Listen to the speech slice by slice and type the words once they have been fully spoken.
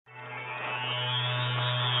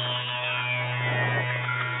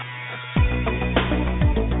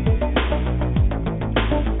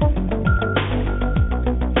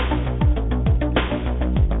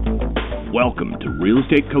Welcome to Real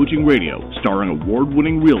Estate Coaching Radio, starring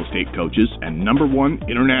award-winning real estate coaches and #1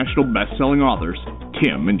 international best-selling authors,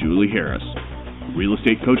 Tim and Julie Harris. Real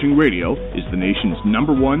Estate Coaching Radio is the nation's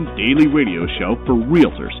 #1 daily radio show for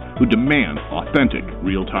realtors who demand authentic,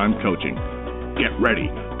 real-time coaching. Get ready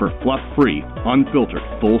for fluff-free, unfiltered,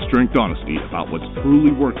 full-strength honesty about what's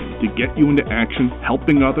truly working to get you into action,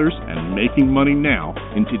 helping others, and making money now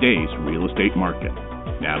in today's real estate market.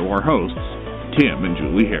 Now to our hosts, Tim and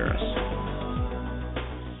Julie Harris.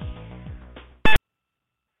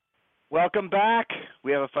 Welcome back.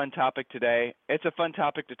 We have a fun topic today. It's a fun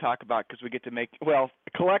topic to talk about because we get to make,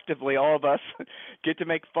 collectively, all of us get to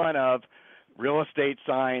make fun of real estate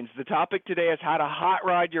signs. The topic today is how to hot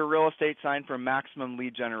rod your real estate sign for maximum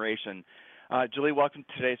lead generation. Julie, welcome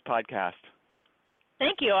to today's podcast.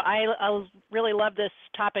 Thank you. I really love this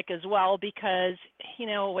topic as well because,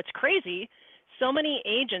 what's crazy, so many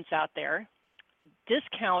agents out there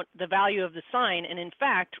discount the value of the sign, and in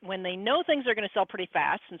fact, when they know things are going to sell pretty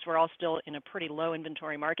fast, since we're all still in a pretty low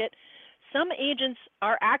inventory market, some agents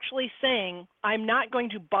are actually saying, I'm not going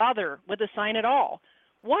to bother with the sign at all.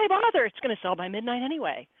 Why bother? It's going to sell by midnight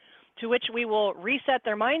anyway. To which we will reset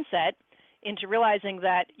their mindset into realizing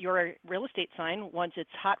that your real estate sign, once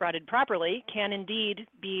it's hot rodded properly, can indeed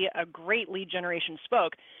be a great lead generation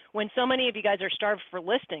spoke. When so many of you guys are starved for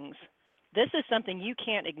listings, this is something you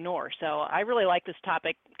can't ignore. So I really like this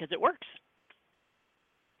topic because it works.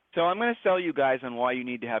 So I'm going to sell you guys on why you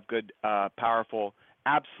need to have good, powerful,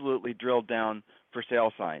 absolutely drilled down for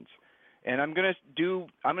sale signs. And I'm going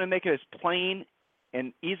to make it as plain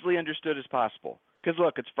and easily understood as possible. Because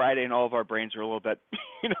look, it's Friday and all of our brains are a little bit,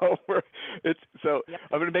 I'm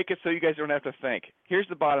going to make it so you guys don't have to think. Here's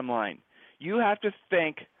the bottom line. You have to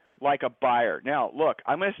think like a buyer. Now, look,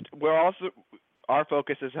 our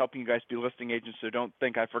focus is helping you guys be listing agents, so don't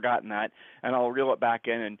think I've forgotten that, and I'll reel it back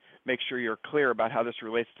in and make sure you're clear about how this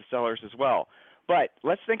relates to sellers as well. But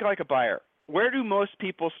let's think like a buyer. Where do most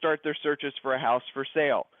people start their searches for a house for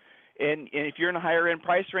sale? And if you're in a higher-end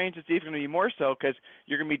price range, it's even going to be more so because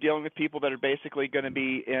you're going to be dealing with people that are basically going to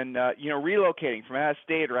be in, relocating from out of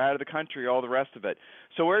state or out of the country, all the rest of it.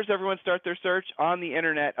 So where does everyone start their search? On the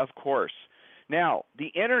Internet, of course. Now, the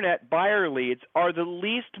Internet buyer leads are the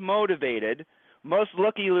least motivated, most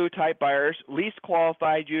looky-loo type buyers, least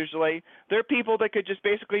qualified usually. They're people that could just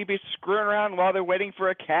basically be screwing around while they're waiting for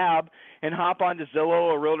a cab and hop onto Zillow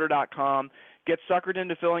or Realtor.com, get suckered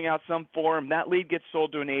into filling out some form. That lead gets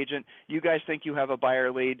sold to an agent. You guys think you have a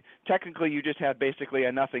buyer lead. Technically, you just have basically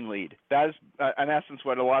a nothing lead. That is, in essence,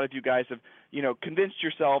 what a lot of you guys have, convinced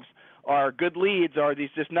yourselves are good leads are these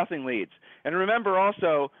just nothing leads. And remember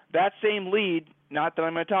also, that same lead, not that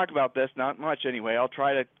I'm going to talk about this, not much anyway. I'll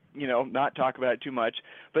try to not talk about it too much.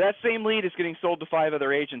 But that same lead is getting sold to 5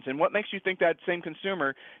 other agents. And what makes you think that same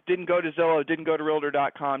consumer didn't go to Zillow, didn't go to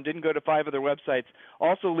Realtor.com, didn't go to 5 other websites,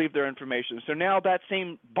 also leave their information? So now that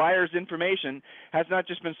same buyer's information has not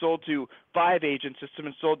just been sold to 5 agents, it's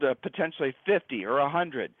been sold to potentially 50 or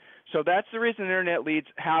 100. So that's the reason Internet leads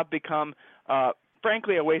have become,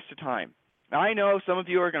 frankly, a waste of time. Now, I know some of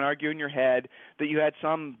you are going to argue in your head that you had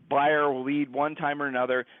some buyer lead one time or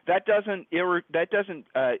another. That doesn't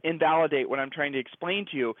invalidate what I'm trying to explain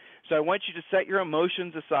to you. So I want you to set your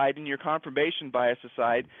emotions aside and your confirmation bias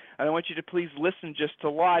aside, and I want you to please listen just to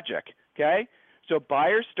logic, okay? So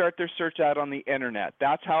buyers start their search out on the Internet.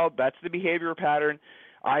 That's the behavior pattern.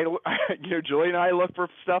 Julie and I look for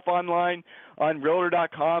stuff online on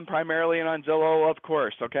Realtor.com primarily and on Zillow, of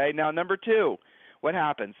course, okay? Now, number 2. What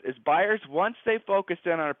happens is buyers, once they focus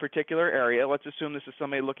in on a particular area, let's assume this is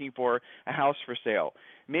somebody looking for a house for sale.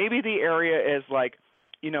 Maybe the area is like,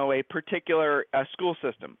 a particular school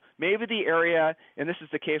system. Maybe the area, and this is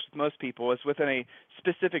the case with most people, is within a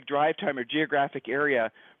specific drive time or geographic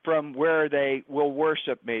area from where they will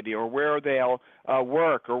worship maybe, or where they'll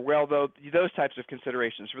work, or where those types of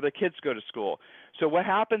considerations, where their kids go to school. So what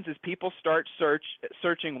happens is people start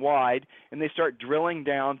searching wide, and they start drilling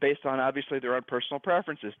down based on obviously their own personal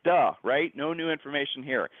preferences. Duh, right? No new information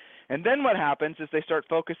here. And then what happens is they start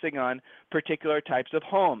focusing on particular types of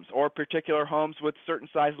homes, or particular homes with certain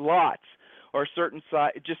size lots, or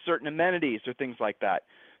just certain amenities or things like that.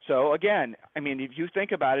 So again, if you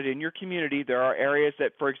think about it, in your community, there are areas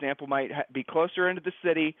that, for example, might be closer into the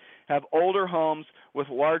city, have older homes with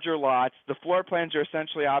larger lots. The floor plans are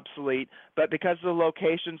essentially obsolete, but because of the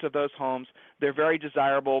locations of those homes, they're very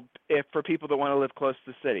desirable for people that want to live close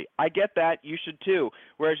to the city. I get that. You should too.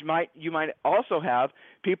 Whereas you might also have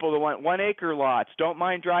people that want 1-acre lots, don't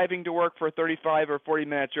mind driving to work for 35 or 40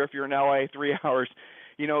 minutes, or if you're in LA, 3 hours.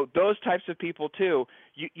 Those types of people too,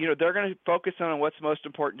 they're going to focus on what's most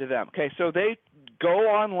important to them. Okay, so they go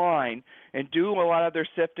online and do a lot of their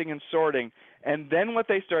sifting and sorting, and then what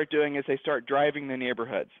they start doing is they start driving the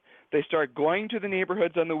neighborhoods. They start going to the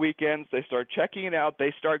neighborhoods on the weekends. They start checking it out.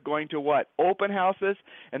 They start going to what? Open houses,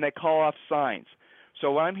 and they call off signs.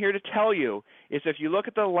 So what I'm here to tell you is if you look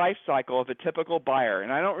at the life cycle of a typical buyer,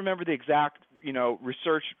 and I don't remember the exact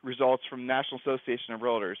research results from National Association of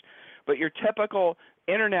Realtors, but your typical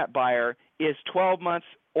internet buyer is 12 months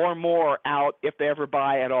or more out if they ever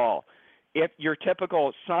buy at all. If your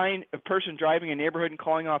typical person driving a neighborhood and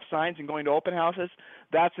calling off signs and going to open houses,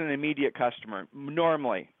 that's an immediate customer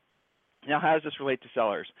normally. Now, how does this relate to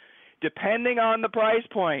sellers? Depending on the price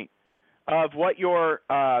point of what your,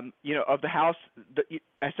 of the house,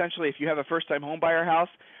 essentially, if you have a first-time home buyer house,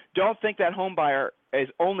 don't think that home buyer is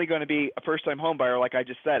only going to be a first-time home buyer like I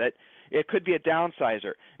just said it. It could be a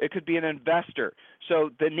downsizer. It could be an investor.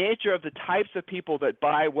 So the nature of the types of people that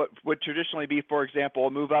buy what would traditionally be, for example,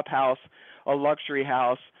 a move-up house, a luxury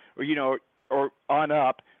house, or on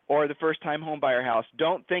up, or the first-time home buyer house,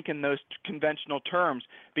 don't think in those conventional terms,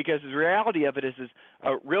 because the reality of it is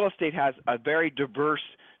real estate has a very diverse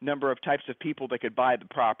number of types of people that could buy the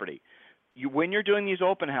property. When you're doing these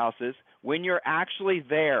open houses, when you're actually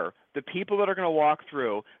there, the people that are going to walk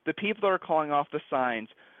through, the people that are calling off the signs,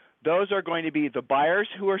 those are going to be the buyers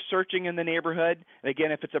who are searching in the neighborhood. And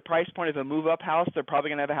again, if it's a price point of a move-up house, they're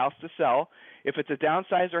probably going to have a house to sell. If it's a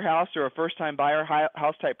downsizer house or a first-time buyer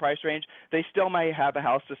house-type price range, they still might have a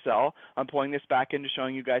house to sell. I'm pulling this back into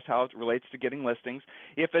showing you guys how it relates to getting listings.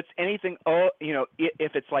 If it's anything,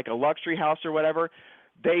 if it's like a luxury house or whatever,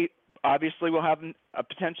 they obviously will have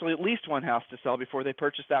potentially at least one house to sell before they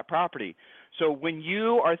purchase that property. So when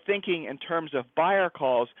you are thinking in terms of buyer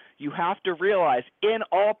calls, you have to realize in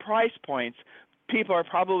all price points, people are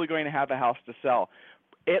probably going to have a house to sell.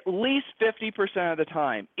 At least 50% of the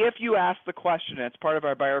time, if you ask the question, and it's part of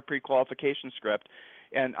our buyer pre-qualification script,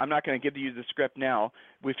 and I'm not going to give you the script now.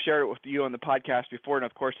 We've shared it with you on the podcast before, and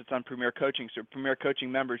of course it's on Premier Coaching. So Premier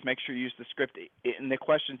Coaching members, make sure you use the script and the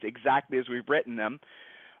questions exactly as we've written them.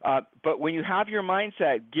 But when you have your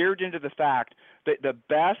mindset geared into the fact that the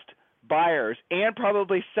best buyers and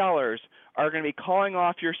probably sellers are going to be calling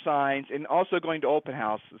off your signs and also going to open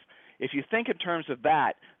houses, if you think in terms of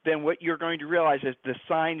that, then what you're going to realize is the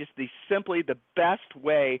sign is simply the best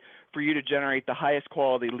way for you to generate the highest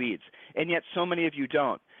quality leads. And yet so many of you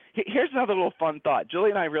don't. Here's another little fun thought. Julie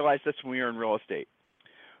and I realized this when we were in real estate.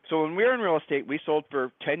 So when we were in real estate, we sold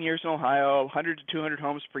for 10 years in Ohio, 100 to 200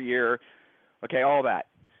 homes per year, okay, all that.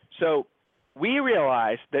 So we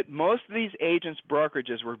realized that most of these agents'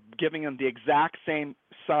 brokerages were giving them the exact same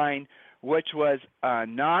sign, which was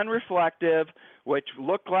non-reflective, which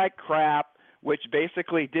looked like crap, which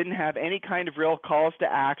basically didn't have any kind of real calls to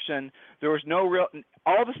action. There was no real –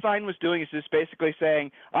 all the sign was doing is just basically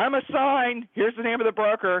saying, I'm a sign, here's the name of the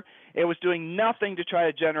broker. It was doing nothing to try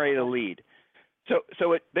to generate a lead.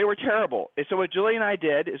 So they were terrible. And so what Julie and I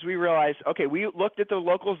did is we realized, okay, we looked at the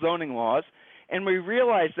local zoning laws, and we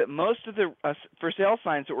realized that most of the for sale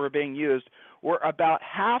signs that were being used were about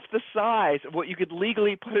half the size of what you could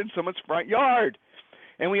legally put in someone's front yard.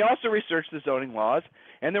 And we also researched the zoning laws,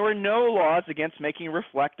 and there were no laws against making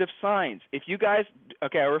reflective signs. If you guys,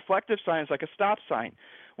 okay, a reflective sign is like a stop sign.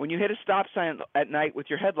 When you hit a stop sign at night with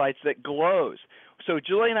your headlights that glows. So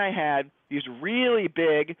Julie and I had these really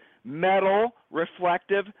big metal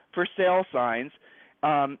reflective for sale signs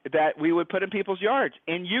that we would put in people's yards.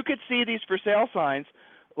 And you could see these for sale signs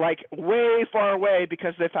like way far away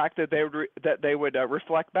because of the fact that they would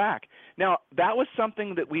reflect back. Now, that was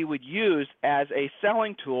something that we would use as a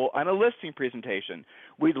selling tool on a listing presentation.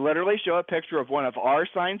 We'd literally show a picture of one of our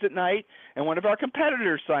signs at night and one of our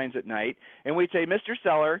competitors' signs at night, and we'd say, Mr.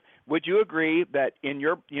 Seller, would you agree that in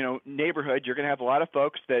your neighborhood you're going to have a lot of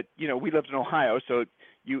folks that, we lived in Ohio, so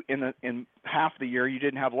you in half the year you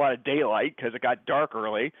didn't have a lot of daylight because it got dark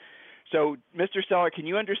early. So, Mr. Seller, can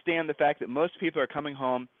you understand the fact that most people are coming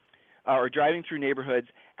home or driving through neighborhoods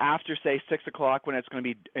after, say, 6 o'clock when it's going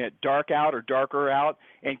to be dark out or darker out?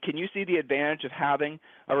 And can you see the advantage of having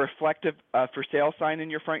a reflective for sale sign in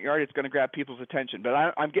your front yard? It's going to grab people's attention. But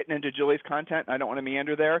I'm getting into Julie's content. I don't want to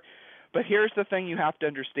meander there. But here's the thing you have to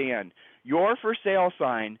understand. Your for sale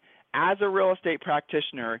sign as a real estate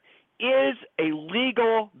practitioner is a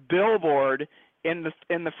legal billboard in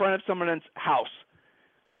the front of someone's house.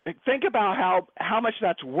 Think about how much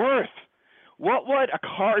that's worth. What would a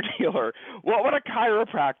car dealer, what would a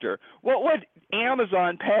chiropractor, what would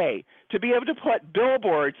Amazon pay to be able to put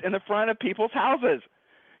billboards in the front of people's houses?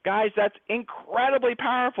 Guys, that's incredibly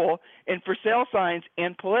powerful, and for sale signs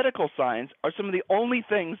and political signs are some of the only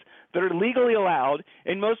things that are legally allowed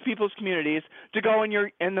in most people's communities to go in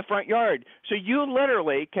the front yard. So you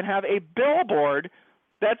literally can have a billboard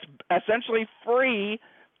that's essentially free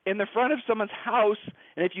in the front of someone's house,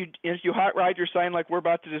 and if you hot rod your sign like we're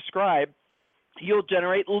about to describe, you'll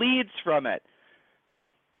generate leads from it.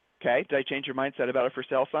 Okay, did I change your mindset about a for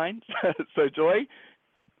sale sign? So, Joy?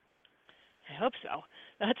 I hope so.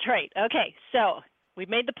 That's right. Okay, so we've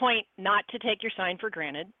made the point not to take your sign for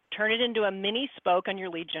granted. Turn it into a mini spoke on your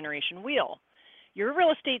lead generation wheel. Your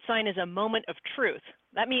real estate sign is a moment of truth.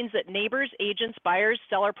 That means that neighbors, agents, buyers,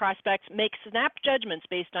 seller prospects make snap judgments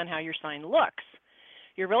based on how your sign looks.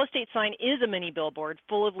 Your real estate sign is a mini billboard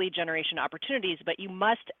full of lead generation opportunities, but you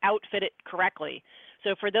must outfit it correctly.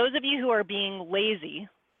 So for those of you who are being lazy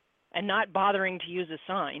and not bothering to use a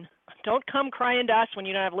sign, don't come crying to us when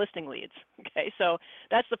you don't have listing leads. Okay, so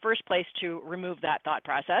that's the first place to remove that thought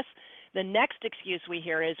process. The next excuse we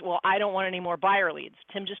hear is, well, I don't want any more buyer leads.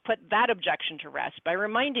 Tim just put that objection to rest by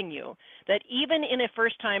reminding you that even in a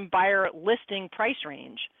first-time buyer listing price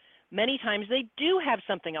range, many times they do have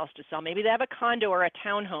something else to sell. Maybe they have a condo or a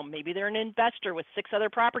townhome. Maybe they're an investor with 6 other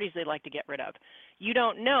properties they'd like to get rid of. You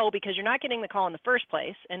don't know because you're not getting the call in the first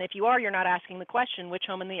place, and if you are, you're not asking the question, which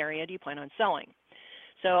home in the area do you plan on selling?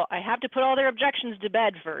 So I have to put all their objections to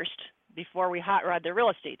bed first before we hot rod their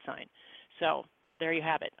real estate sign. So there you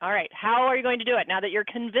have it. All right, how are you going to do it now that you're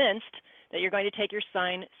convinced that you're going to take your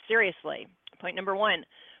sign seriously? Point number 1,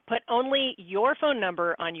 put only your phone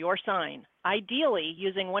number on your sign, ideally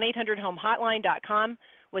using 1-800-HOME-HOTLINE.com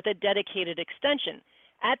with a dedicated extension.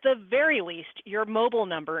 At the very least, your mobile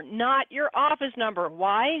number, not your office number.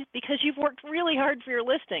 Why? Because you've worked really hard for your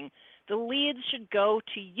listing. The leads should go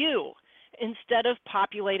to you instead of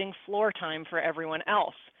populating floor time for everyone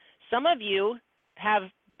else. Some of you have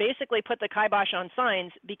basically put the kibosh on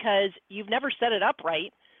signs because you've never set it up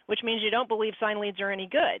right, which means you don't believe sign leads are any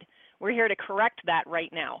good. We're here to correct that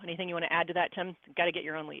right now. Anything you want to add to that, Tim? Got to get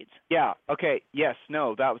your own leads. Yeah. Okay. Yes.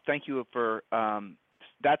 No. Thank you for.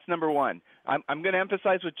 That's number 1. I'm going to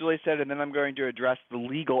emphasize what Julie said, and then I'm going to address the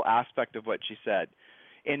legal aspect of what she said.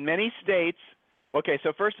 In many states, okay.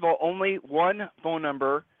 So first of all, only one phone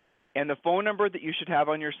number, and the phone number that you should have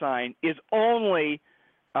on your sign is only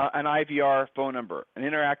an IVR phone number, an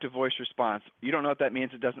interactive voice response. You don't know what that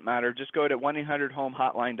means. It doesn't matter. Just go to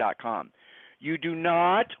 1-800-HOME-HOTLINE.com. You do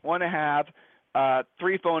not want to have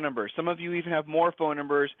 3 phone numbers. Some of you even have more phone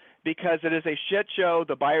numbers because it is a shit show.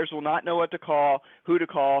 The buyers will not know what to call, who to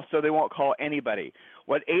call, so they won't call anybody.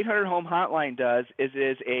 What 800-HOME Hotline does is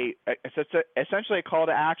essentially a call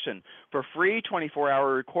to action for free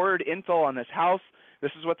 24-hour recorded info on this house.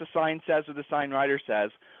 This is what the sign says or the sign writer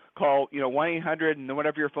says. Call 1-800 and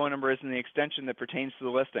whatever your phone number is in the extension that pertains to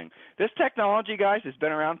the listing. This technology, guys, has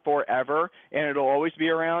been around forever, and it'll always be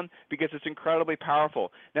around because it's incredibly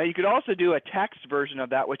powerful. Now, you could also do a text version of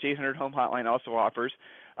that, which 800-HOME Hotline also offers,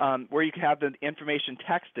 where you can have the information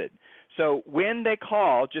texted. So when they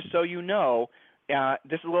call, just so you know,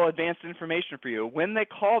 this is a little advanced information for you. When they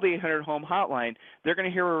call the 800-HOME Hotline, they're going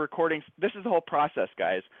to hear a recording. This is the whole process,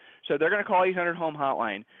 guys. So they're going to call 800-HOME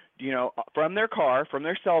Hotline, from their car, from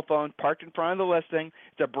their cell phone, parked in front of the listing.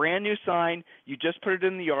 It's a brand new sign. You just put it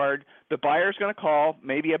in the yard. The buyer's going to call,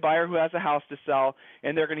 maybe a buyer who has a house to sell,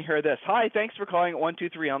 and they're going to hear this. Hi, thanks for calling at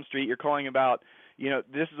 123 Elm Street. You're calling about,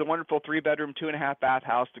 this is a wonderful 3-bedroom, 2.5-bath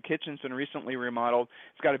house. The kitchen's been recently remodeled.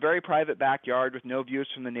 It's got a very private backyard with no views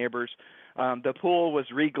from the neighbors. The pool was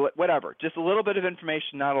whatever. Just a little bit of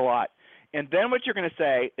information, not a lot. And then what you're going to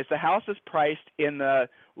say is the house is priced in the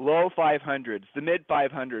low 500s, the mid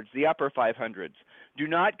 500s, the upper 500s. Do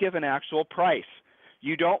not give an actual price.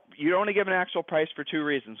 You don't want to give an actual price for 2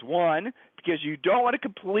 reasons. 1, because you don't want to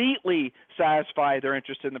completely satisfy their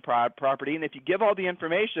interest in the property. And if you give all the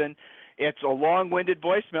information, it's a long-winded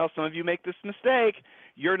voicemail. Some of you make this mistake.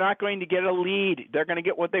 You're not going to get a lead. They're going to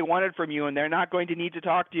get what they wanted from you, and they're not going to need to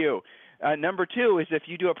talk to you. Number 2 is if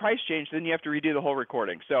you do a price change, then you have to redo the whole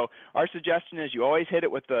recording. So our suggestion is you always hit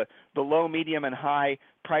it with the low, medium, and high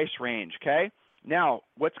price range, okay? Now,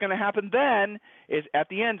 what's going to happen then is at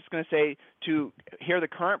the end it's going to say to hear the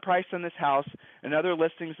current price on this house and other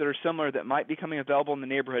listings that are similar that might be coming available in the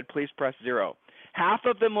neighborhood, please press 0. Half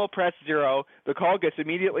of them will press 0. The call gets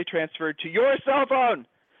immediately transferred to your cell phone,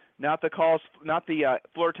 not the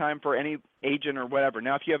floor time for any agent or whatever.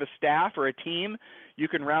 Now, if you have a staff or a team, you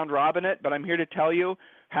can round robin it, but I'm here to tell you,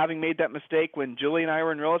 having made that mistake when Julie and I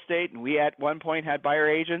were in real estate and we at one point had buyer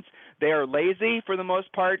agents, they are lazy for the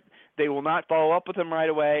most part. They will not follow up with them right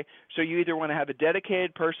away. So you either want to have a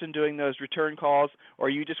dedicated person doing those return calls or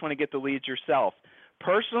you just want to get the leads yourself.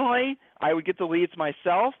 Personally, I would get the leads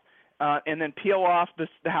myself, and then peel off the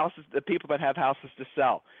houses, the people that have houses to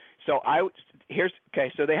sell. So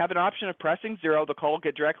so they have an option of pressing 0. The call will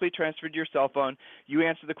get directly transferred to your cell phone. You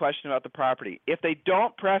answer the question about the property. If they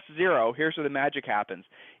don't press 0, here's where the magic happens.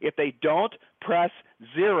 If they don't press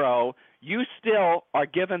 0, you still are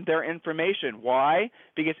given their information. Why?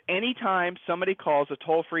 Because anytime somebody calls a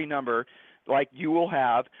toll-free number like you will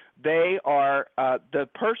have, they are the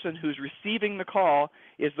person who's receiving the call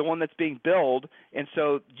is the one that's being billed, and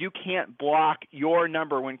so you can't block your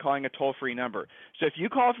number when calling a toll-free number. So if you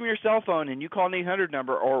call from your cell phone and you call an 800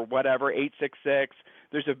 number or whatever, 866,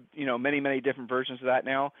 there's many different versions of that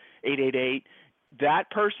now, 888,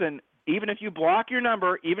 that person, even if you block your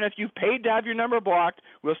number, even if you've paid to have your number blocked,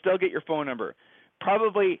 will still get your phone number.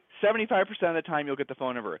 Probably 75% of the time you'll get the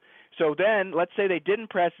phone number. So then let's say they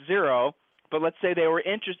didn't press 0, but let's say they were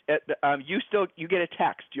interested. You get a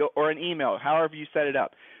text or an email, however you set it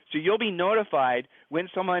up. So you'll be notified when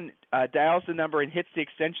someone dials the number and hits the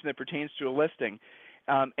extension that pertains to a listing,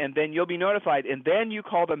 and then you'll be notified, and then you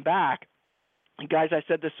call them back. And guys, I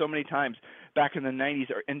said this so many times back in the 90s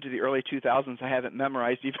or into the early 2000s, I have it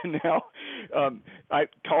memorized even now. I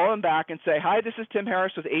call them back and say, hi, this is Tim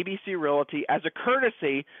Harris with ABC Realty. As a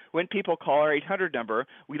courtesy, when people call our 800 number,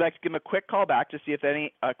 we like to give them a quick call back to see if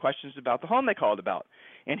any questions about the home they called about.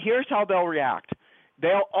 And here's how they'll react.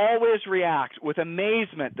 They'll always react with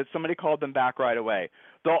amazement that somebody called them back right away.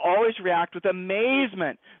 They'll always react with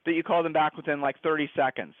amazement that you called them back within like 30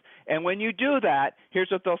 seconds. And when you do that, here's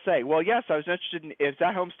what they'll say. Well, yes, I was interested in, is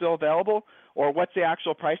that home still available? Or what's the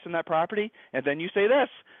actual price on that property? And then you say this.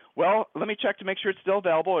 Well, let me check to make sure it's still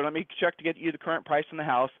available, or let me check to get you the current price on the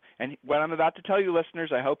house. And what I'm about to tell you,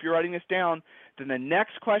 listeners, I hope you're writing this down. Then the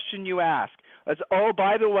next question you ask is, oh,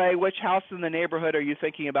 by the way, which house in the neighborhood are you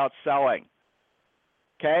thinking about selling?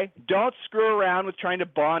 Okay? Don't screw around with trying to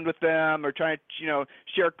bond with them or trying to,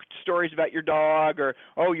 share stories about your dog or,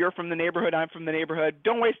 oh, you're from the neighborhood, I'm from the neighborhood.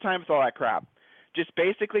 Don't waste time with all that crap. Just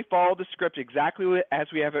basically follow the script exactly as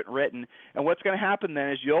we have it written. And what's going to happen then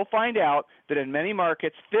is you'll find out that in many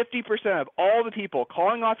markets, 50% of all the people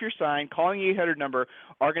calling off your sign, calling the 800 number,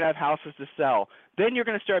 are going to have houses to sell. Then you're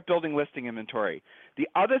going to start building listing inventory. The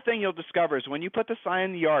other thing you'll discover is when you put the sign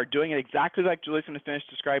in the yard, doing it exactly like Julie's going to finish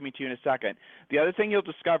describing to you in a second, the other thing you'll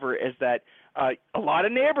discover is that a lot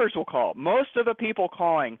of neighbors will call. Most of the people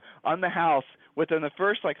calling on the house within the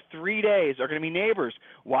first 3 days are going to be neighbors.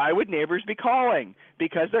 Why would neighbors be calling?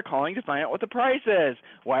 Because they're calling to find out what the price is.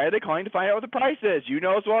 Why are they calling to find out what the price is? You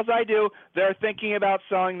know as well as I do, they're thinking about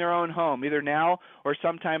selling their own home, either now or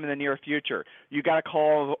sometime in the near future. You got to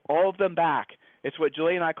call all of them back. It's what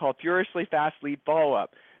Julie and I call furiously fast lead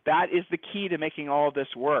follow-up. That is the key to making all of this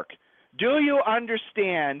work. Do you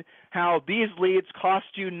understand how these leads cost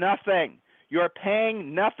you nothing? You're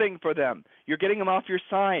paying nothing for them. You're getting them off your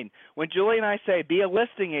sign. When Julie and I say be a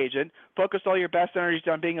listing agent, focus all your best energies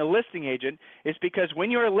on being a listing agent, it's because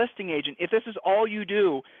when you're a listing agent, if this is all you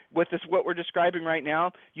do with this, what we're describing right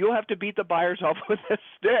now, you'll have to beat the buyers up with a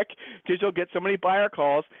stick because you'll get so many buyer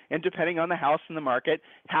calls, and depending on the house in the market,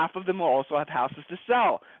 half of them will also have houses to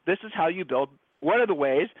sell. This is how you build. One of the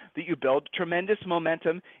ways that you build tremendous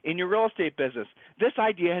momentum in your real estate business. This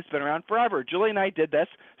idea has been around forever. Julie and I did this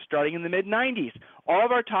starting in the mid-90s. All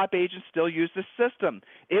of our top agents still use this system.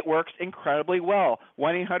 It works incredibly well.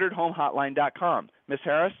 1-800-HOME-HOTLINE.com. Ms.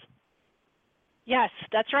 Harris? Yes,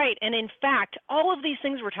 that's right. And in fact, all of these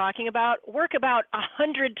things we're talking about work about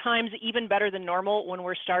 100 times even better than normal when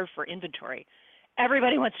we're starved for inventory.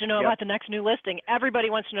 Everybody wants to know about the next new listing. Everybody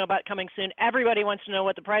wants to know about coming soon. Everybody wants to know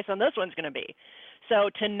what the price on this one's going to be. So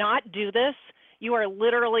to not do this, you are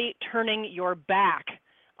literally turning your back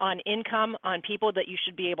on income, on people that you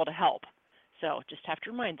should be able to help. So just have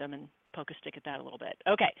to remind them and poke a stick at that a little bit.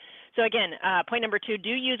 Okay, so again, point number 2, do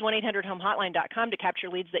use 1-800-HOME-HOTLINE.com to capture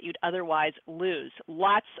leads that you'd otherwise lose.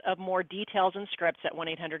 Lots of more details and scripts at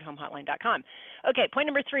 1-800-HOME-HOTLINE.com. Okay, point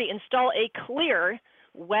number 3, install a clear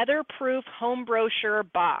weatherproof home brochure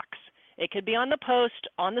box. It could be on the post,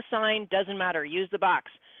 on the sign, doesn't matter. Use the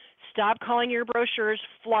box. Stop calling your brochures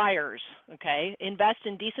flyers, okay? Invest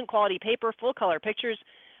in decent quality paper, full color pictures,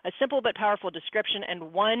 a simple but powerful description,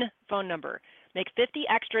 and one phone number. Make 50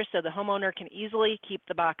 extras so the homeowner can easily keep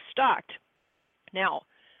the box stocked. Now,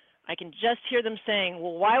 I can just hear them saying,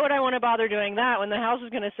 well, why would I want to bother doing that when the house is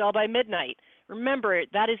going to sell by midnight? Remember,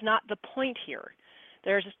 that is not the point here.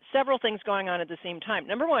 There's several things going on at the same time.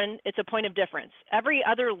 Number one, it's a point of difference. Every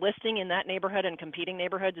other listing in that neighborhood and competing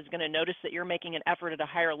neighborhoods is going to notice that you're making an effort at a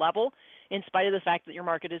higher level in spite of the fact that your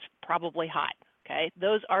market is probably hot. Okay?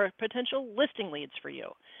 Those are potential listing leads for you.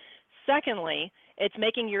 secondly, it's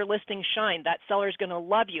making your listing shine. That seller's going to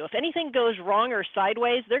love you. If anything goes wrong or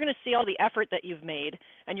sideways, they're going to see all the effort that you've made,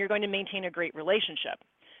 and you're going to maintain a great relationship.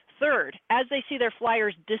 Third, as they see their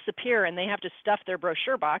flyers disappear and they have to stuff their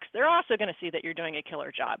brochure box, they're also going to see that you're doing a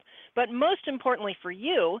killer job. But most importantly for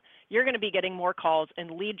you, you're going to be getting more calls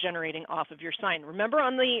and lead generating off of your sign. Remember,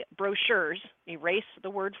 on the brochures, erase the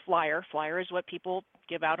word flyer. Flyer is what people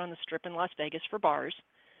give out on the strip in Las Vegas for bars.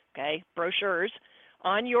 Okay, brochures.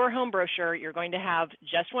 On your home brochure, you're going to have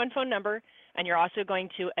just one phone number, and you're also going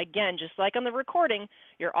to, again, just like on the recording,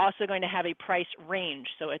 you're also going to have a price range.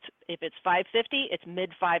 So if it's $550, it's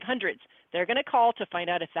mid-500s. They're going to call to find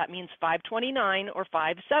out if that means $529 or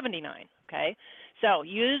 $579, okay? So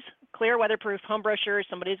use clear weatherproof home brochures.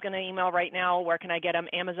 Somebody's going to email right now, where can I get them?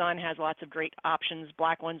 Amazon has lots of great options,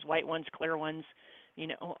 black ones, white ones, clear ones, you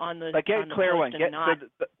know, on the But get on the clear post one. and not.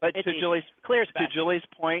 But to Julie's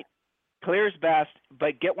point, clear is best,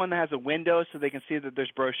 but get one that has a window so they can see that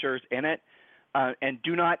there's brochures in it. And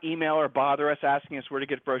do not email or bother us asking us where to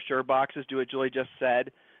get brochure boxes. Do what Julie just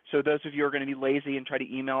said. So those of you who are going to be lazy and try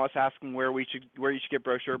to email us asking where you should get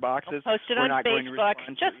brochure boxes, post it we're on not going to Facebook.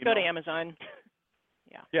 respond Just to go to email. Amazon.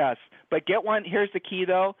 Yeah. Yes, but get one. Here's the key,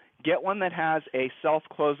 though. Get one that has a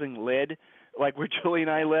self-closing lid, like where Julie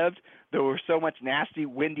and I lived. There was so much nasty,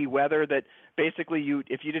 windy weather that basically,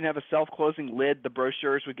 if you didn't have a self-closing lid, the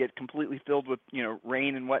brochures would get completely filled with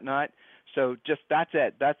rain and whatnot. So that's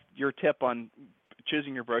it. That's your tip on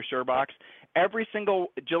choosing your brochure box. Every single,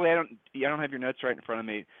 Julie, I don't have your notes right in front of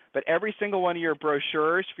me, but every single one of your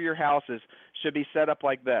brochures for your houses should be set up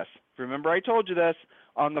like this. Remember, I told you this.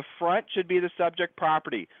 On the front should be the subject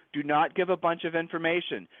property. Do not give a bunch of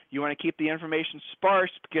information. You want to keep the information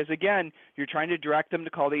sparse because, again, you're trying to direct them to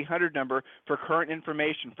call the 800 number for current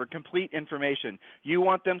information, for complete information. You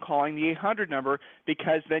want them calling the 800 number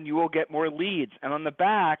because then you will get more leads. And on the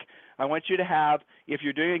back, I want you to have, if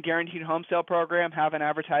you're doing a guaranteed home sale program, have an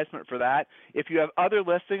advertisement for that. If you have other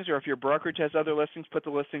listings or if your brokerage has other listings, put the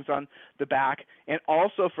listings on the back. And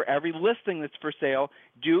also for every listing that's for sale,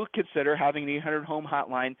 do consider having the 800 home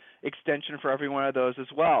hotline extension for every one of those as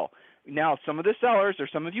well. Now, some of the sellers or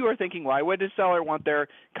some of you are thinking, why would a seller want their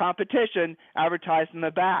competition advertised in the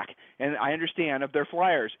back? And I understand, of their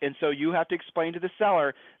flyers. And so you have to explain to the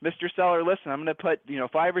seller, Mr. Seller, listen, I'm going to put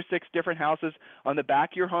 5 or 6 different houses on the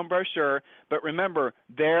back of your home brochure, but remember,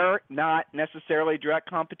 they're not necessarily direct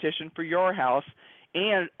competition for your house.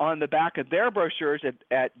 And on the back of their brochures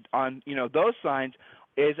on those signs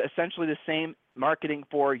is essentially the same marketing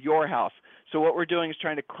for your house. So what we're doing is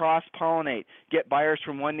trying to cross-pollinate, get buyers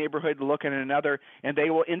from one neighborhood to look at another, and they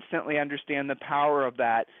will instantly understand the power of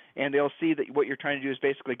that, and they'll see that what you're trying to do is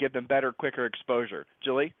basically give them better, quicker exposure.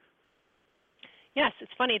 Julie? Yes,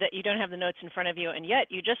 it's funny that you don't have the notes in front of you, and yet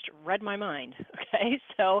you just read my mind. Okay,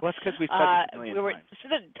 so well, that's because we've said it a million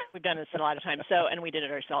times. We've done this a lot of times. So, and we did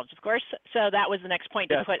it ourselves, of course. So that was the next point,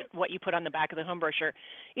 to put what you put on the back of the home brochure.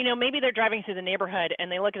 Maybe they're driving through the neighborhood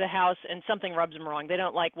and they look at the house and something rubs them wrong. They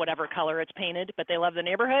don't like whatever color it's painted, but they love the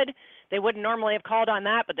neighborhood. They wouldn't normally have called on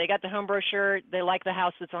that, but they got the home brochure. They like the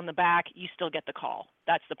house that's on the back. You still get the call.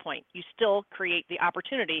 That's the point. You still create the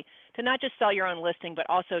opportunity to not just sell your own listing, but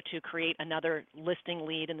also to create another listing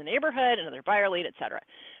lead in the neighborhood, another buyer lead, et cetera.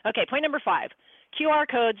 Okay, point number 5, QR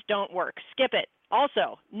codes don't work. Skip it.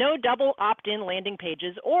 Also, no double opt-in landing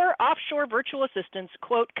pages or offshore virtual assistants,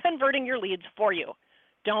 quote, converting your leads for you.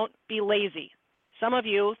 Don't be lazy. Some of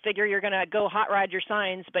you figure you're going to go hot rod your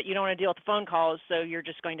signs, but you don't want to deal with the phone calls, so you're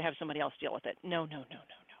just going to have somebody else deal with it. No.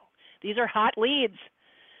 These are hot leads.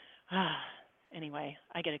 Anyway,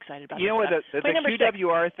 I get excited about this stuff. The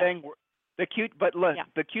QWR thing, the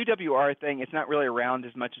QWR thing, it's not really around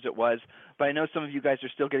as much as it was, but I know some of you guys are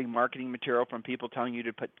still getting marketing material from people telling you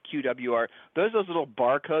to put QWR. Those little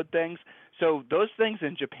barcode things. So those things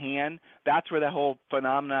in Japan, that's where that whole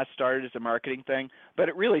phenomena started as a marketing thing, but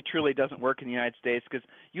it really truly doesn't work in the United States because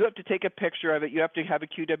you have to take a picture of it. You have to have a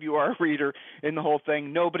QWR reader in the whole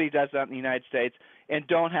thing. Nobody does that in the United States, and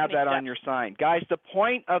don't have that on your sign. Guys, the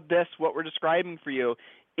point of this, what we're describing for you,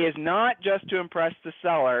 is not just to impress the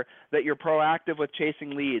seller that you're proactive with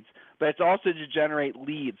chasing leads, but it's also to generate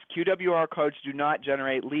leads. QWR codes do not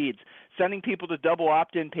generate leads. Sending people to double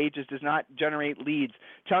opt-in pages does not generate leads.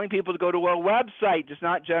 Telling people to go to a website does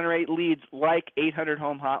not generate leads like 800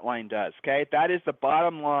 Home Hotline does, okay? That is the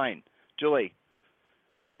bottom line. Julie?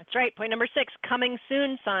 That's right. Point number 6, coming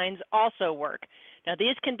soon signs also work. Now,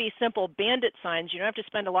 these can be simple bandit signs. You don't have to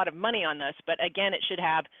spend a lot of money on this, but again, it should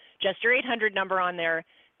have just your 800 number on there,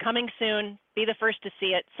 coming soon, be the first to see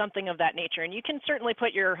it, something of that nature. And you can certainly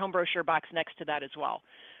put your home brochure box next to that as well.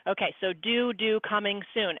 Okay, so do coming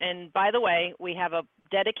soon. And by the way, we have a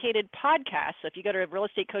dedicated podcast. So if you go to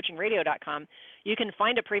realestatecoachingradio.com, you can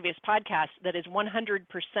find a previous podcast that is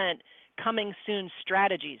 100% coming soon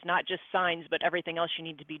strategies, not just signs, but everything else you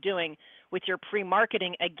need to be doing with your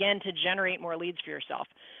pre-marketing, again, to generate more leads for yourself.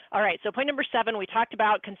 All right, so point number 7, we talked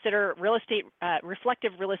about consider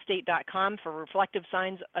reflectiverealestate.com for reflective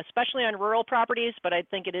signs, especially on rural properties, but I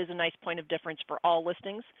think it is a nice point of difference for all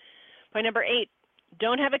listings. Point number 8,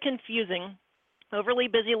 don't have a confusing, overly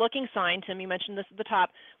busy looking sign, Tim, you mentioned this at the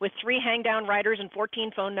top, with 3 hang-down riders and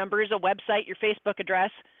 14 phone numbers, a website, your Facebook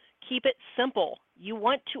address. Keep it simple. You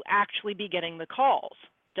want to actually be getting the calls.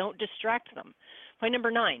 Don't distract them. Point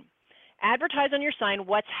number 9, advertise on your sign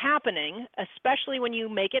what's happening, especially when you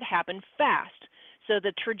make it happen fast. So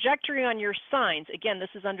the trajectory on your signs, again,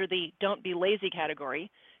 this is under the don't be lazy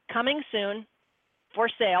category, coming soon, for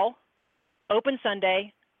sale, open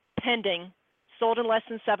Sunday, pending, sold in less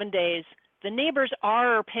than 7 days. The neighbors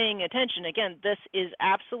are paying attention. Again, this is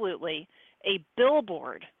absolutely a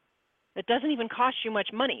billboard. It doesn't even cost you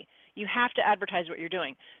much money. You have to advertise what you're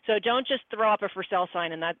doing. So don't just throw up a for sale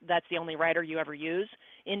sign and that's the only rider you ever use.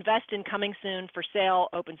 Invest in coming soon, for sale,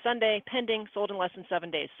 open Sunday, pending, sold in less than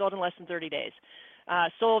 7 days, sold in less than 30 days,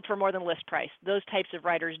 sold for more than list price. Those types of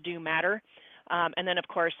riders do matter. And then, of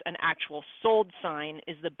course, an actual sold sign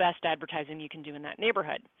is the best advertising you can do in that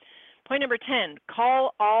neighborhood. Point number 10,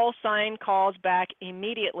 call all sign calls back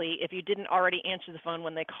immediately if you didn't already answer the phone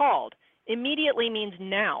when they called. Immediately means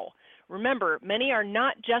now. Remember, many are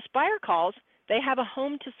not just buyer calls. They have a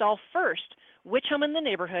home to sell first. Which home in the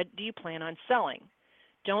neighborhood do you plan on selling?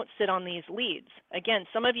 Don't sit on these leads. Again,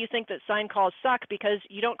 some of you think that sign calls suck because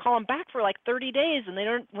you don't call them back for like 30 days and they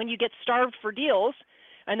don't, when you get starved for deals,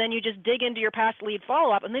 and then you just dig into your past lead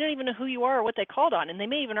follow-up and they don't even know who you are or what they called on, and they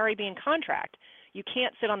may even already be in contract. You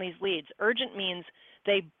can't sit on these leads. Urgent means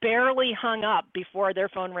they barely hung up before their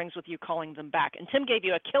phone rings with you calling them back. And Tim gave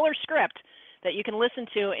you a killer script that you can listen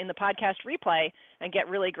to in the podcast replay and get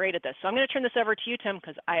really great at this. So I'm going to turn this over to you, Tim,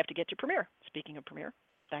 because I have to get to Premier. Speaking of Premier,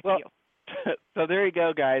 back to you. So there you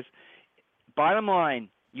go, guys. Bottom line,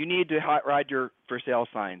 you need to hot ride your for sale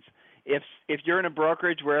signs. If you're in a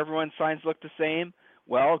brokerage where everyone's signs look the same,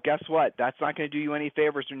 well, guess what? That's not going to do you any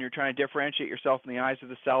favors when you're trying to differentiate yourself in the eyes of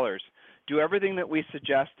the sellers. Do everything that we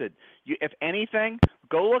suggested. If anything,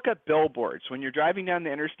 go look at billboards. When you're driving down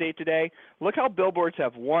the interstate today, look how billboards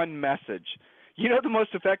have one message. You know, the most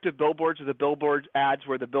effective billboards are the billboard ads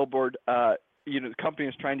where the billboard the company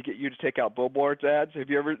is trying to get you to take out billboards ads. Have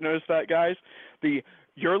you ever noticed that, guys?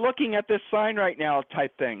 You're looking at this sign right now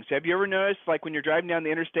type things. Have you ever noticed, like when you're driving down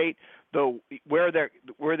the interstate, where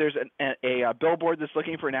there's a billboard that's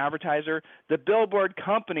looking for an advertiser, the billboard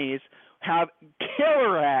companies have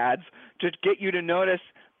killer ads to get you to notice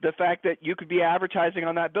the fact that you could be advertising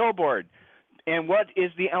on that billboard. And what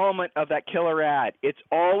is the element of that killer ad? It's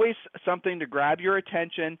always something to grab your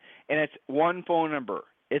attention, and it's one phone number.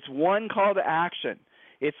 It's one call to action.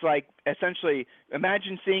 It's like essentially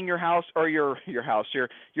imagine seeing your house or your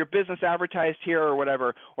business advertised here or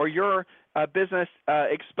whatever, or your business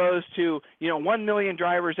exposed to 1 million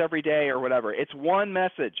drivers every day or whatever. It's one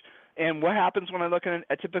message. And what happens when I look at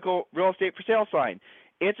a typical real estate for sale sign?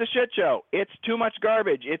 It's a shit show. It's too much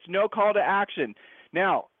garbage. It's no call to action.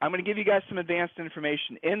 Now, I'm going to give you guys some advanced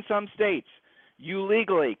information. In some states, you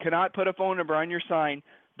legally cannot put a phone number on your sign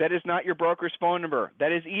that is not your broker's phone number.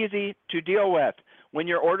 That is easy to deal with. When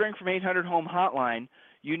you're ordering from 800 Home Hotline,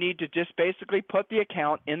 you need to just basically put the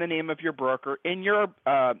account in the name of your broker in your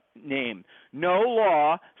name. No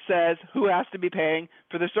law says who has to be paying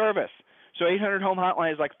for the service. So 800 Home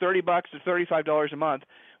Hotline is like $30 to $35 a month.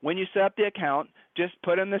 When you set up the account, just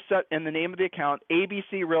put in the name of the account,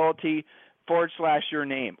 ABC Realty / your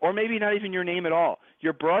name, or maybe not even your name at all,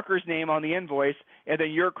 your broker's name on the invoice, and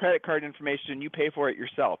then your credit card information, you pay for it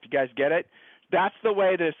yourself. You guys get it? That's the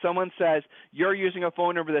way that if someone says you're using a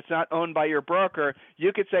phone number that's not owned by your broker,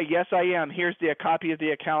 you could say, yes, I am. Here's a copy of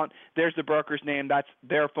the account. There's the broker's name. That's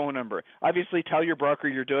their phone number. Obviously, tell your broker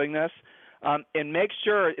you're doing this. And make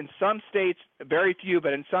sure in some states, very few,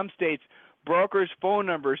 but in some states, brokers' phone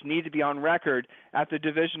numbers need to be on record at the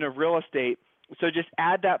Division of Real Estate. So just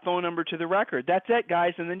add that phone number to the record. That's it,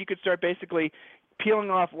 guys, and then you could start basically peeling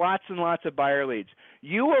off lots and lots of buyer leads.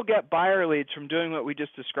 You will get buyer leads from doing what we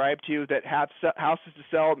just described to you that have houses to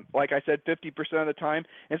sell, like I said, 50% of the time,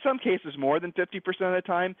 in some cases more than 50% of the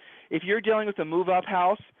time. If you're dealing with a move-up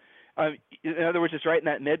house, in other words, it's right in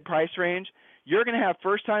that mid-price range, you're going to have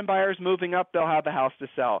first-time buyers moving up. They'll have a house to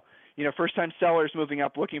sell. first-time sellers moving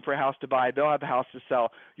up looking for a house to buy. They'll have a house to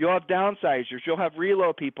sell. You'll have downsizers. You'll have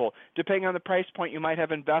reload people. Depending on the price point, you might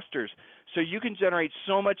have investors. So you can generate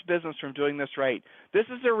so much business from doing this right. This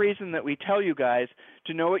is the reason that we tell you guys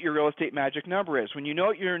to know what your real estate magic number is. When you know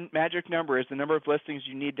what your magic number is, the number of listings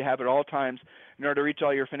you need to have at all times in order to reach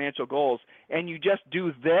all your financial goals, and you just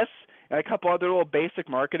do this and a couple other little basic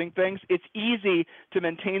marketing things, it's easy to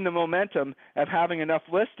maintain the momentum of having enough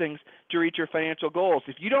listings to reach your financial goals.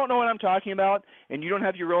 If you don't know what I'm talking about and you don't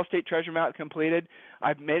have your real estate treasure map completed,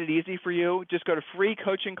 I've made it easy for you. Just go to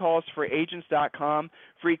freecoachingcallsforagents.com,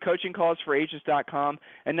 freecoachingcallsforagents.com,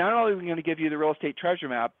 and not only are we going to give you the real estate treasure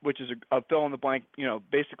map, which is a fill-in-the-blank,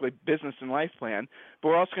 basically business and life plan, but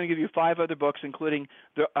we're also going to give you 5 other books, including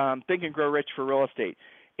the Think and Grow Rich for Real Estate.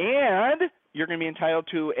 And you're going to be entitled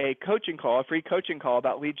to a coaching call, a free coaching call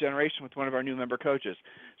about lead generation with one of our new member coaches.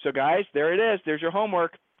 So, guys, there it is. There's your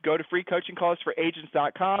homework. Go to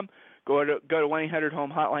freecoachingcallsforagents.com. Go to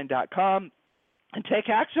 1-800-HOME-HOTLINE.com. and take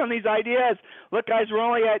action on these ideas. Look, guys, we're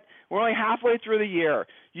only halfway through the year.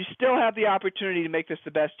 You still have the opportunity to make this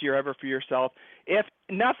the best year ever for yourself. If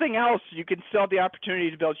nothing else, you can still have the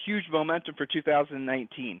opportunity to build huge momentum for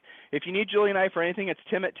 2019. If you need Julie and I for anything, it's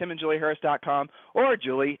Tim at timandjulieharris.com or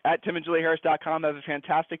Julie at timandjulieharris.com. Have a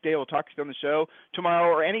fantastic day. We'll talk to you on the show tomorrow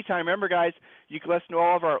or anytime. Remember, guys, you can listen to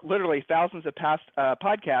all of our literally thousands of past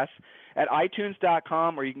podcasts at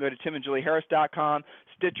iTunes.com, or you can go to timandjulieharris.com,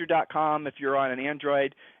 Stitcher.com if you're on an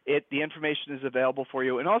Android. The information is available for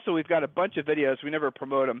you. And also, we've got a bunch of videos. We never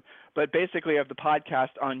promote them, but basically have the podcast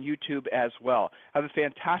on YouTube as well. Have a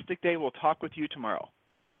fantastic day. We'll talk with you tomorrow.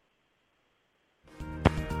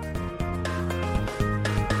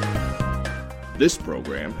 This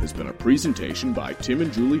program has been a presentation by Tim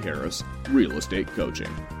and Julie Harris, Real Estate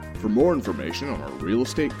Coaching. For more information on our real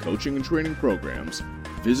estate coaching and training programs,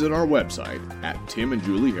 visit our website at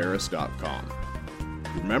timandjulieharris.com.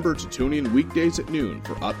 Remember to tune in weekdays at noon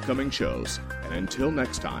for upcoming shows. And until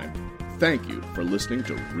next time, thank you for listening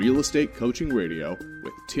to Real Estate Coaching Radio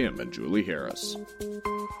with Tim and Julie Harris.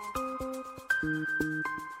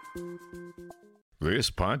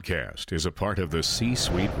 This podcast is a part of the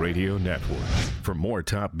C-Suite Radio Network. For more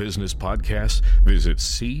top business podcasts, visit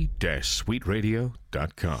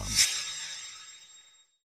c-suiteradio.com.